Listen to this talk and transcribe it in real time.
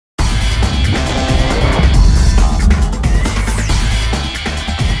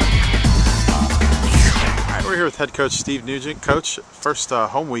head coach Steve Nugent. Coach, first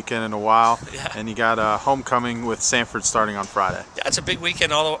home weekend in a while, Yeah. and you got homecoming with Sanford starting on Friday. Yeah, it's a big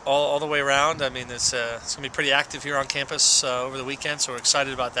weekend all the way around. I mean, it's going to be pretty active here on campus over the weekend, so we're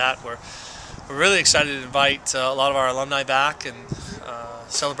excited about that. We're really excited to invite a lot of our alumni back and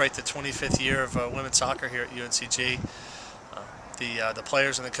celebrate the 25th year of women's soccer here at UNCG. The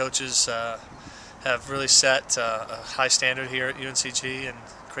players and the coaches have really set a high standard here at UNCG and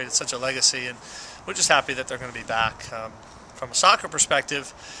created such a legacy, and we're just happy that they're going to be back. From a soccer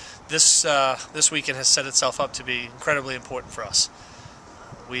perspective, this weekend has set itself up to be incredibly important for us.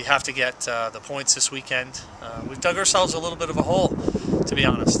 We have to get the points this weekend. We've dug ourselves a little bit of a hole, to be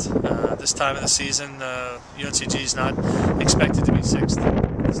honest. This time of the season, UNCG is not expected to be sixth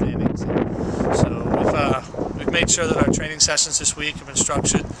in the standings. So we've made sure that our training sessions this week have been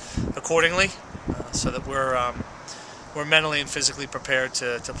structured accordingly, so that we're mentally and physically prepared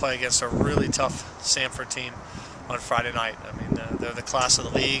to play against a really tough Sanford team on Friday night. I mean, they're the class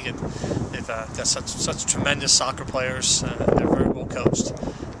of the league, and they've got such tremendous soccer players. They're very well coached.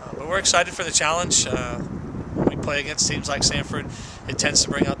 But we're excited for the challenge. When we play against teams like Sanford, it tends to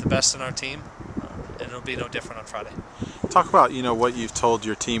bring out the best in our team, and it'll be no different on Friday. Talk about what you've told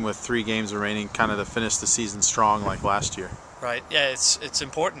your team with 3 games remaining, kind of to finish the season strong like last year. Right. Yeah, it's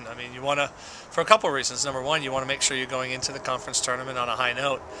important. I mean, you want to, for a couple of reasons. Number one, you want to make sure you're going into the conference tournament on a high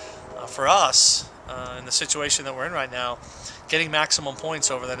note. For us, in the situation that we're in right now, getting maximum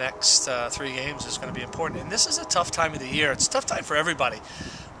points over the next 3 games is going to be important. And this is a tough time of the year. It's a tough time for everybody.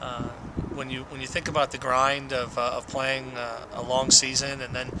 When you think about the grind of playing a long season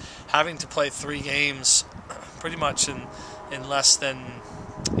and then having to play 3 games pretty much in less than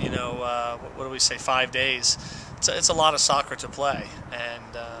what do we say, 5 days. It's a lot of soccer to play, and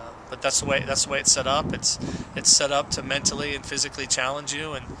but that's the way it's set up. It's set up to mentally and physically challenge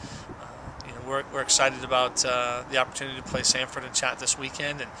you, and we're excited about the opportunity to play Sanford and Chat this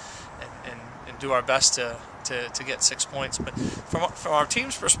weekend, and do our best to get 6 points. But from our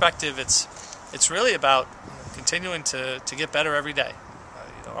team's perspective, it's really about continuing to get better every day.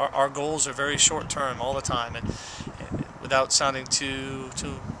 Our goals are very short term all the time, and without sounding too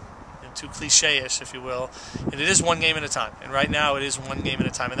cliche-ish, if you will, and it is one game at a time. And right now, it is one game at a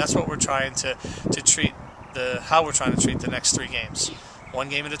time, and that's what we're trying to treat how we're trying to treat the next 3 games, one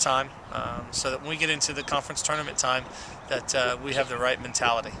game at a time, so that when we get into the conference tournament time, that we have the right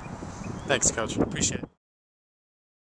mentality. Thanks, Coach. Appreciate it.